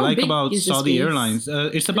things that I How like big about is the Saudi space? Airlines,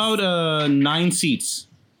 it's about 9 seats.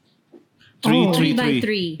 Oh. 3 by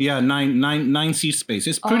 3. Yeah, nine seat space.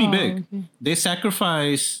 It's pretty Oh, big. okay. They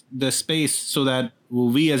sacrifice the space so that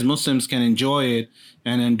we as Muslims can enjoy it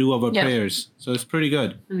and then do our Yeah. prayers. So it's pretty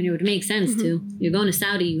good. I mean, it would make sense too. You're going to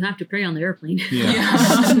Saudi, you have to pray on the airplane.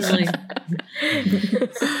 Yeah. It's like,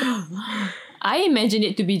 I imagine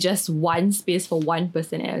it to be just one space for one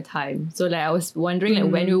person at a time. So like I was wondering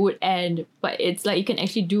like when it would end, but it's like you can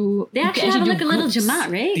actually do. they you actually can have do like a little groups.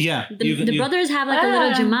 jamaat, right? Yeah, The, you can- the you- brothers have like a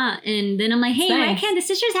little Ah. jamaat, and then I'm like, hey, why Nice. can't the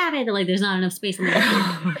sisters have it? They're like, there's not enough space in the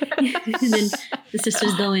airplane. And then the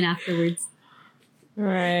sisters go in afterwards.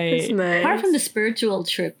 Right. It's nice. Apart from the spiritual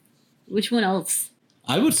trip, which one else?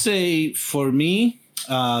 I would say for me,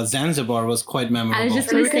 Zanzibar was quite memorable. I was just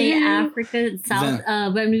going to say Africa. Africa,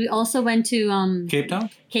 South. When we also went to Cape Town?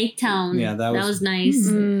 Cape Town. Yeah, that was- nice.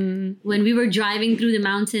 Mm. When we were driving through the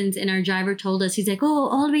mountains, and our driver told us, he's like, oh,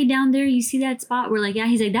 all the way down there, you see that spot? We're like, yeah.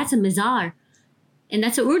 He's like, that's a mizar. And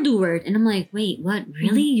that's an Urdu word. And I'm like, wait, what?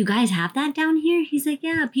 Really? You guys have that down here? He's like,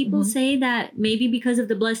 yeah. People say that maybe because of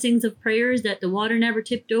the blessings of prayers that the water never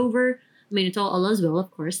tipped over. I mean, it's all Allah's will, of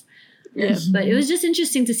course. Yeah. But it was just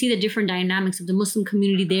interesting to see the different dynamics of the Muslim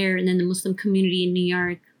community there, and then the Muslim community in New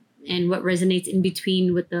York, and what resonates in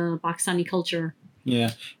between with the Pakistani culture.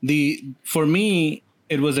 Yeah. For me,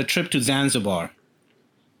 it was a trip to Zanzibar.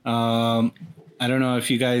 I don't know if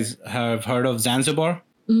you guys have heard of Zanzibar.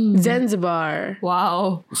 Zanzibar.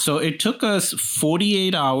 Wow. So it took us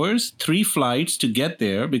 48 hours, 3 flights to get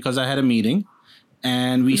there because I had a meeting.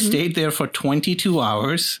 And we stayed there for 22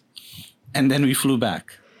 hours. And then we flew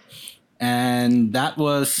back. And that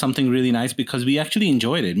was something really nice because we actually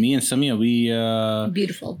enjoyed it. Me and Samia,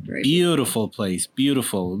 Beautiful. Very beautiful place,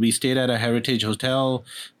 beautiful. We stayed at a heritage hotel,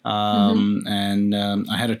 and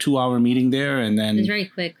I had a 2-hour meeting there, and It was then very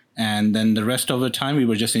quick. the rest of the time we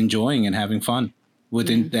were just enjoying and having fun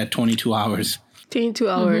within that 22 hours. 22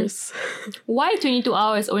 hours. Why 22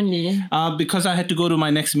 hours only? Because I had to go to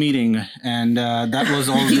my next meeting, and that was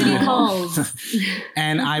all. Calls.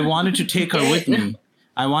 And I wanted to take her with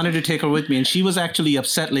me. And she was actually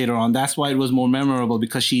upset later on. That's why it was more memorable,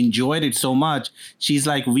 because she enjoyed it so much. She's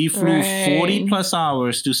like, we flew Right. 40 plus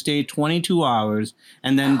hours to stay 22 hours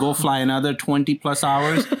and then go fly another 20 plus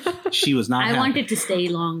hours. She was not I happy. wanted to stay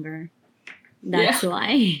longer. That's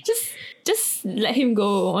why. Just let him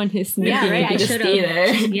go on his meeting. Yeah, right. You I just should stay have.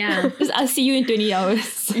 there. Yeah. Just I'll see you in 20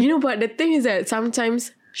 hours. But the thing is that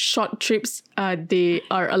sometimes short trips, they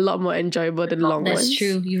are a lot more enjoyable than long ones. That's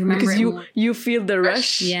true. You remember Because it you more. you feel the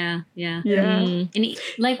rush. Yeah. Yeah. And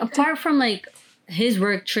like, apart from like his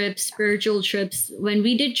work trips, spiritual trips, when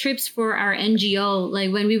we did trips for our NGO,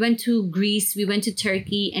 like when we went to Greece, we went to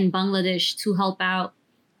Turkey and Bangladesh to help out.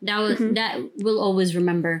 That was that we'll always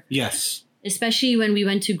remember, Yes. especially when we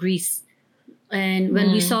went to Greece. And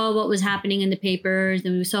when we saw what was happening in the papers,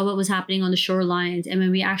 and we saw what was happening on the shorelines, and when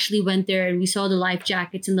we actually went there and we saw the life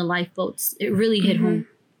jackets and the lifeboats, it really hit home.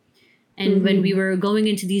 And when we were going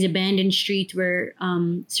into these abandoned streets where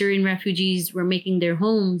Syrian refugees were making their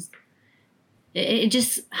homes, it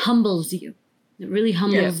just humbles you. It really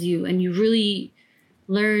humbles you, and you really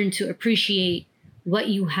learn to appreciate what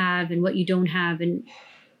you have and what you don't have, and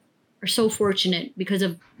are so fortunate because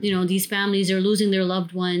of these families are losing their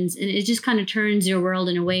loved ones, and it just kind of turns your world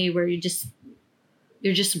in a way where you're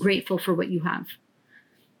just grateful for what you have.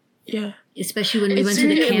 Yeah. Especially when we It's went to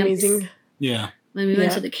the really camps. amazing. Yeah. When we went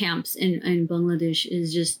Yeah. to the camps in Bangladesh,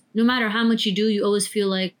 is just no matter how much you do, you always feel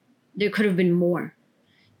like there could have been more.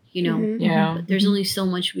 Yeah. But there's only so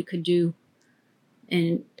much we could do,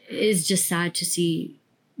 and it's just sad to see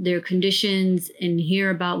their conditions and hear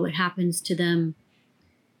about what happens to them.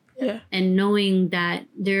 Yeah. And knowing that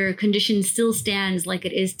their condition still stands like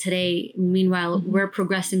it is today. Meanwhile, we're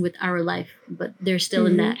progressing with our life, but they're still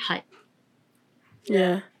in that hut.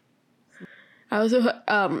 Yeah. I also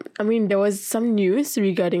heard, there was some news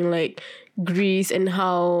regarding like Greece and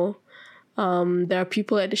how there are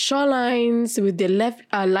people at the shorelines with their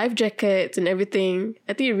life jackets and everything.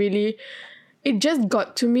 I think it just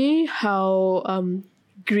got to me how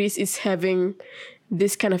Greece is having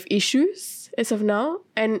this kind of issues as of now.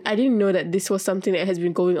 And I didn't know that this was something that has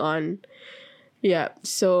been going on. Yeah,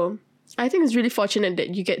 so I think it's really fortunate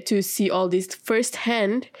that you get to see all this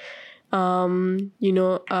firsthand, all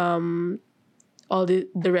the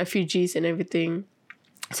refugees and everything.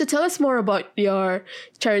 So tell us more about your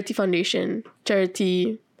charity organization.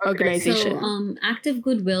 So Active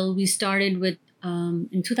Goodwill, we started with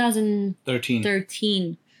in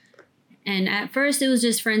 2013. And at first it was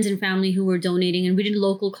just friends and family who were donating, and we did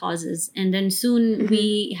local causes. And then soon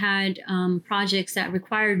we had projects that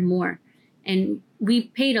required more. And we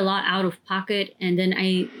paid a lot out of pocket. And then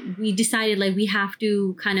we decided like we have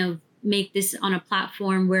to kind of make this on a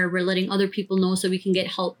platform where we're letting other people know so we can get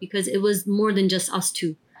help, because it was more than just us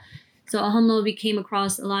two. So alhamdulillah, we came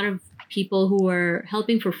across a lot of people who were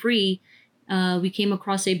helping for free. We came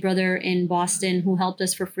across a brother in Boston who helped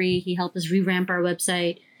us for free. He helped us revamp our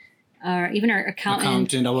website. Even our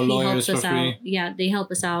accountant, our lawyers for free. Out. Yeah, they help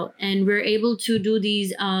us out. And we're able to do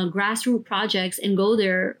these grassroots projects and go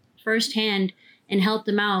there firsthand and help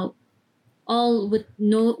them out, all with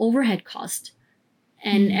no overhead cost.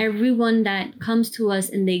 And everyone that comes to us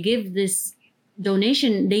and they give this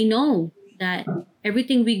donation, they know that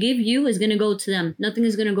everything we give you is going to go to them. Nothing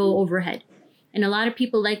is going to go overhead. And a lot of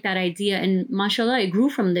people like that idea. And mashallah, it grew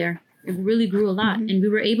from there. It really grew a lot. And we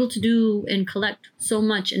were able to do and collect so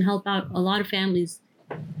much and help out a lot of families.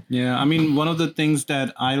 Yeah, I mean, one of the things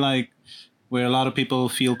that I like, where a lot of people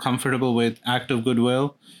feel comfortable with Active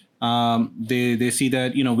Goodwill, they see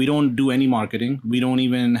that, we don't do any marketing. We don't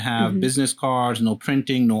even have business cards, no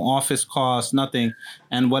printing, no office costs, nothing.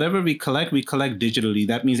 And whatever we collect digitally.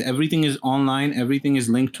 That means everything is online. Everything is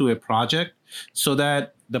linked to a project, so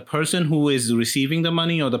that the person who is receiving the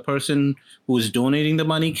money or the person who is donating the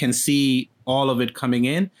money can see all of it coming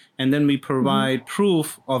in. And then we provide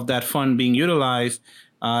proof of that fund being utilized.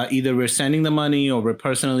 Either we're sending the money or we're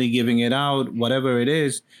personally giving it out, whatever it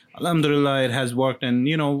is. Alhamdulillah, it has worked, and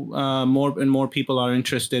more and more people are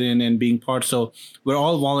interested in being part. So we're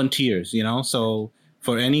all volunteers, so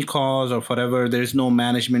for any cause or whatever, there's no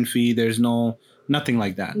management fee, there's nothing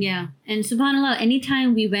like that. Yeah. And subhanAllah,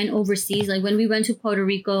 anytime we went overseas, like when we went to Puerto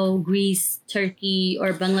Rico, Greece, Turkey,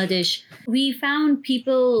 or Bangladesh, we found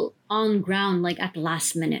people on ground like at the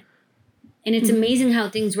last minute. And it's amazing how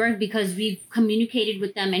things work, because we've communicated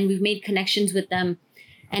with them and we've made connections with them.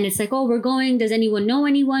 And it's like, oh, we're going. Does anyone know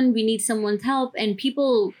anyone? We need someone's help. And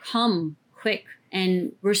people come quick.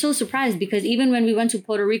 And we're so surprised, because even when we went to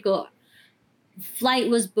Puerto Rico, flight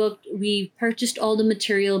was booked. We purchased all the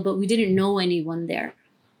material, but we didn't know anyone there.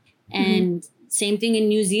 And same thing in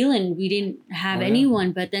New Zealand. We didn't have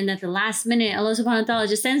anyone. But then at the last minute, Allah subhanahu wa ta'ala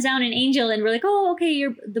just sends down an angel, and we're like, oh, okay,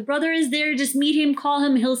 the brother is there. Just meet him, call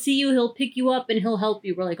him. He'll see you. He'll pick you up and he'll help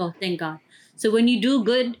you. We're like, oh, thank God. So when you do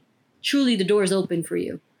good, truly the door's open for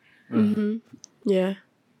you. Yeah,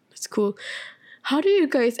 that's cool. How do you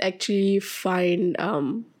guys actually find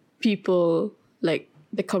people, like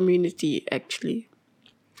the community actually?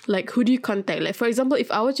 Like, who do you contact? Like, for example, if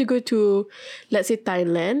I were to go to, let's say,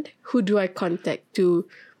 Thailand, who do I contact to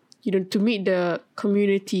meet the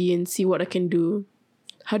community and see what I can do?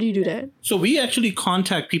 How do you do that? So we actually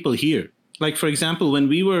contact people here. Like, for example, when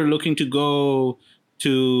we were looking to go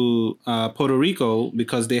to Puerto Rico,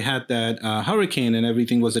 because they had that hurricane and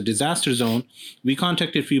everything was a disaster zone, we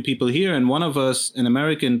contacted a few people here. And one of us, an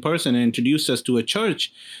American person, introduced us to a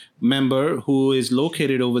church member who is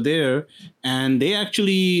located over there, and they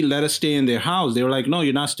actually let us stay in their house. They were like, no,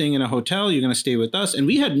 you're not staying in a hotel, you're going to stay with us. And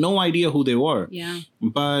we had no idea who they were. Yeah.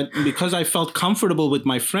 But because I felt comfortable with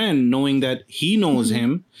my friend, knowing that he knows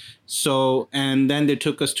him, and then they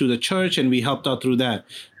took us to the church and we helped out through that.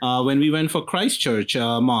 When we went for Christchurch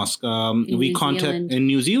Mosque, in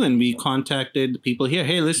New Zealand, we contacted people here.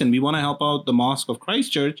 Hey, listen, we want to help out the Mosque of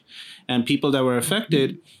Christchurch and people that were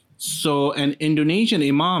affected. So an Indonesian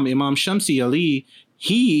Imam Shamsi Ali,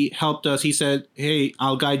 he helped us. He said, hey,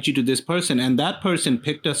 I'll guide you to this person. And that person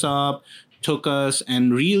picked us up, took us,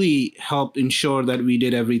 and really helped ensure that we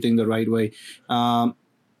did everything the right way.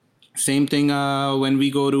 Same thing when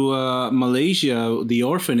we go to Malaysia, the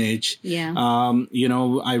orphanage. Yeah.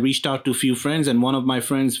 I reached out to a few friends, and one of my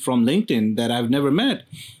friends from LinkedIn that I've never met,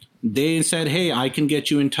 they said, hey, I can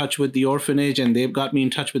get you in touch with the orphanage. And they've got me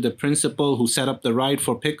in touch with the principal who set up the ride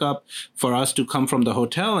for pickup for us to come from the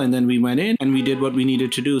hotel. And then we went in and we did what we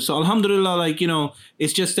needed to do. So alhamdulillah,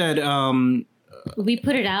 it's just that... we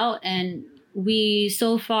put it out, and we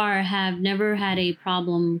so far have never had a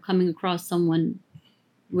problem coming across someone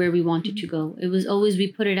where we wanted to go. It was always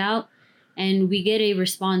we put it out and we get a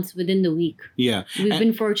response within the week. Yeah. We've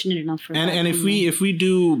been fortunate enough for that. And if we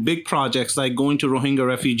do big projects like going to Rohingya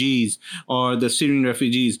refugees or the Syrian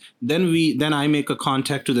refugees, then I make a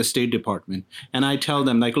contact to the State Department and I tell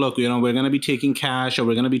them like, look, we're going to be taking cash or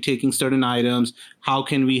we're going to be taking certain items. How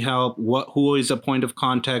can we help? Who is a point of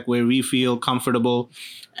contact where we feel comfortable?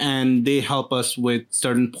 And they help us with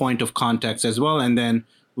certain point of contacts as well. And then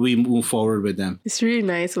we move forward with them. It's really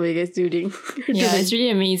nice what you guys doing. Yeah, it's really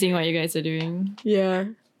amazing what you guys are doing. Yeah.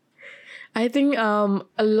 I think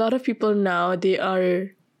a lot of people now, they are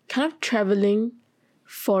kind of traveling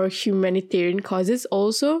for humanitarian causes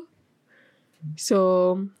also.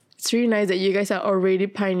 So it's really nice that you guys are already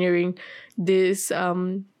pioneering these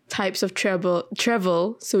types of travel.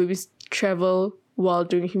 So we travel while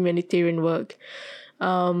doing humanitarian work.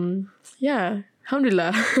 Yeah.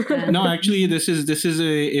 Alhamdulillah. No, actually, this is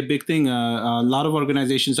a big thing. A lot of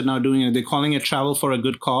organizations are now doing it. They're calling it travel for a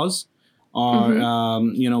good cause, or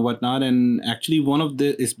whatnot. And actually,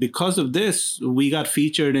 it's because of this we got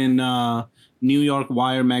featured in New York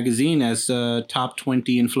Wire magazine as top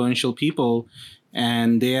 20 influential people,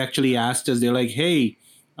 and they actually asked us. They're like, "Hey,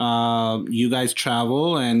 you guys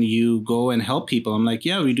travel and you go and help people." I'm like,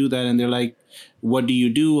 "Yeah, we do that." And they're like, what do you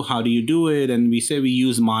do? How do you do it? And we say we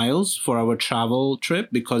use miles for our travel trip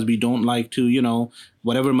because we don't like to,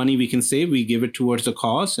 whatever money we can save, we give it towards the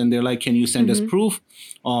cause. And they're like, can you send us proof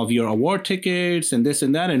of your award tickets and this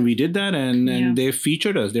and that? And we did that and they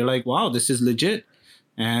featured us. They're like, wow, this is legit.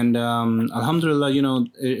 And alhamdulillah,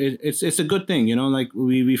 it's a good thing, like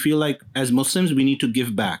we feel like as Muslims, we need to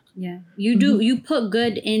give back. Yeah, you put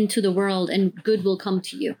good into the world and good will come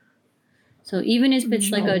to you. So even if it's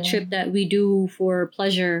like a trip that we do for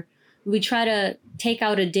pleasure, we try to take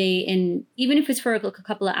out a day, and even if it's for a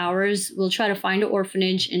couple of hours, we'll try to find an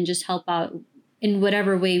orphanage and just help out in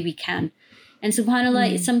whatever way we can. And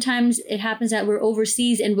subhanAllah, sometimes it happens that we're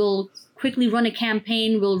overseas and we'll quickly run a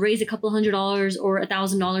campaign, we'll raise a couple $100 or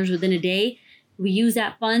 $1,000 within a day. We use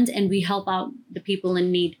that fund and we help out the people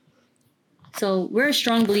in need. So we're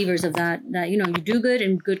strong believers of that you do good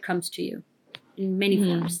and good comes to you in many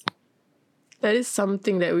forms. That is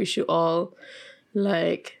something that we should all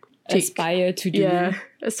aspire to do. Yeah,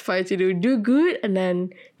 aspire to do. Do good and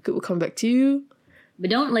then good will come back to you.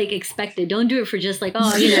 But don't expect it. Don't do it for just like, no, I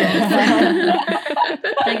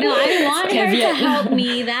want her to help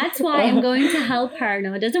me. That's why I'm going to help her.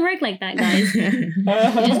 No, it doesn't work like that, guys. You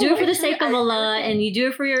just do it for the sake of Allah and you do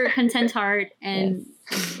it for your content heart and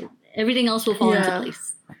everything else will fall into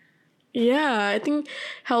place. Yeah, I think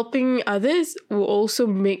helping others will also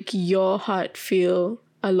make your heart feel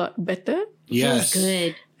a lot better. Yes. It feels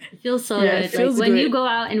good. It feels so good. It feels when good. you go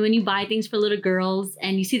out and when you buy things for little girls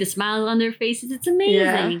and you see the smiles on their faces, it's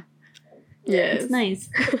amazing. Yes. It's nice.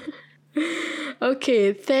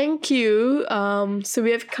 Okay, thank you. So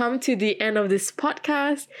we have come to the end of this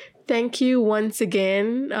podcast. Thank you once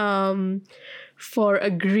again for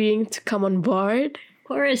agreeing to come on board. Of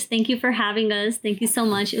course. Thank you for having us. Thank you so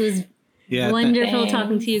much. It was wonderful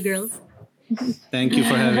talking to you girls. Thank you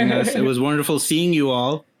for having us. It was wonderful seeing you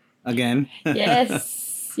all again.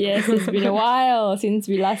 Yes, it's been a while since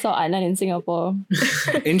we last saw Adnan in Singapore.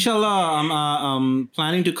 Inshallah, I'm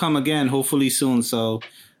planning to come again, hopefully soon. So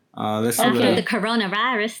let's see. After the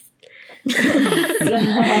coronavirus.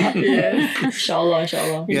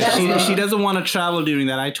 Inshallah. Yeah, she doesn't want to travel during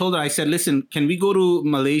that. I told her, I said, listen, can we go to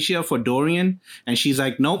Malaysia for Dorian? And she's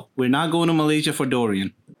like, nope, we're not going to Malaysia for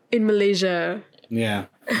Dorian. In Malaysia. Yeah.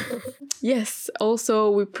 Yes.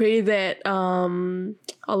 Also, we pray that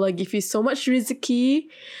Allah give you so much rizki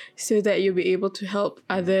so that you'll be able to help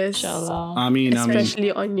others. Inshallah. Ameen.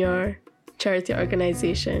 Especially on your charity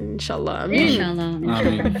organization. Inshallah. Ameen. Inshallah.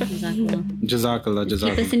 Jazakallah.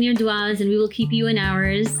 Keep us in your du'as and we will keep you in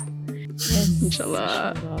ours. Yes,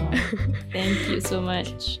 Inshallah. Thank you so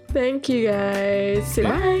much. Thank you guys. Say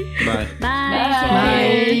bye. Bye.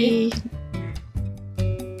 Bye.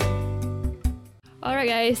 Alright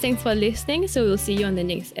guys, thanks for listening. So we'll see you on the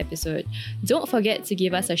next episode. Don't forget to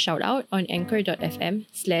give us a shout out on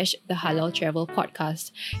anchor.fm/the Halal Travel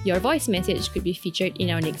Podcast. Your voice message could be featured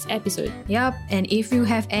in our next episode. Yup, and if you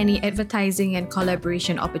have any advertising and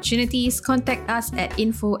collaboration opportunities, contact us at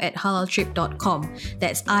info@halaltrip.com.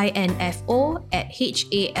 That's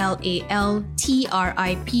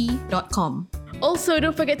info@halaltrip.com. Also,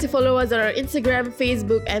 don't forget to follow us on our Instagram,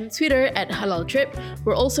 Facebook, and Twitter at Halal Trip.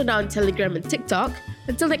 We're also now on Telegram and TikTok.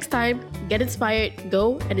 Until next time, get inspired,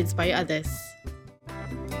 go and inspire others.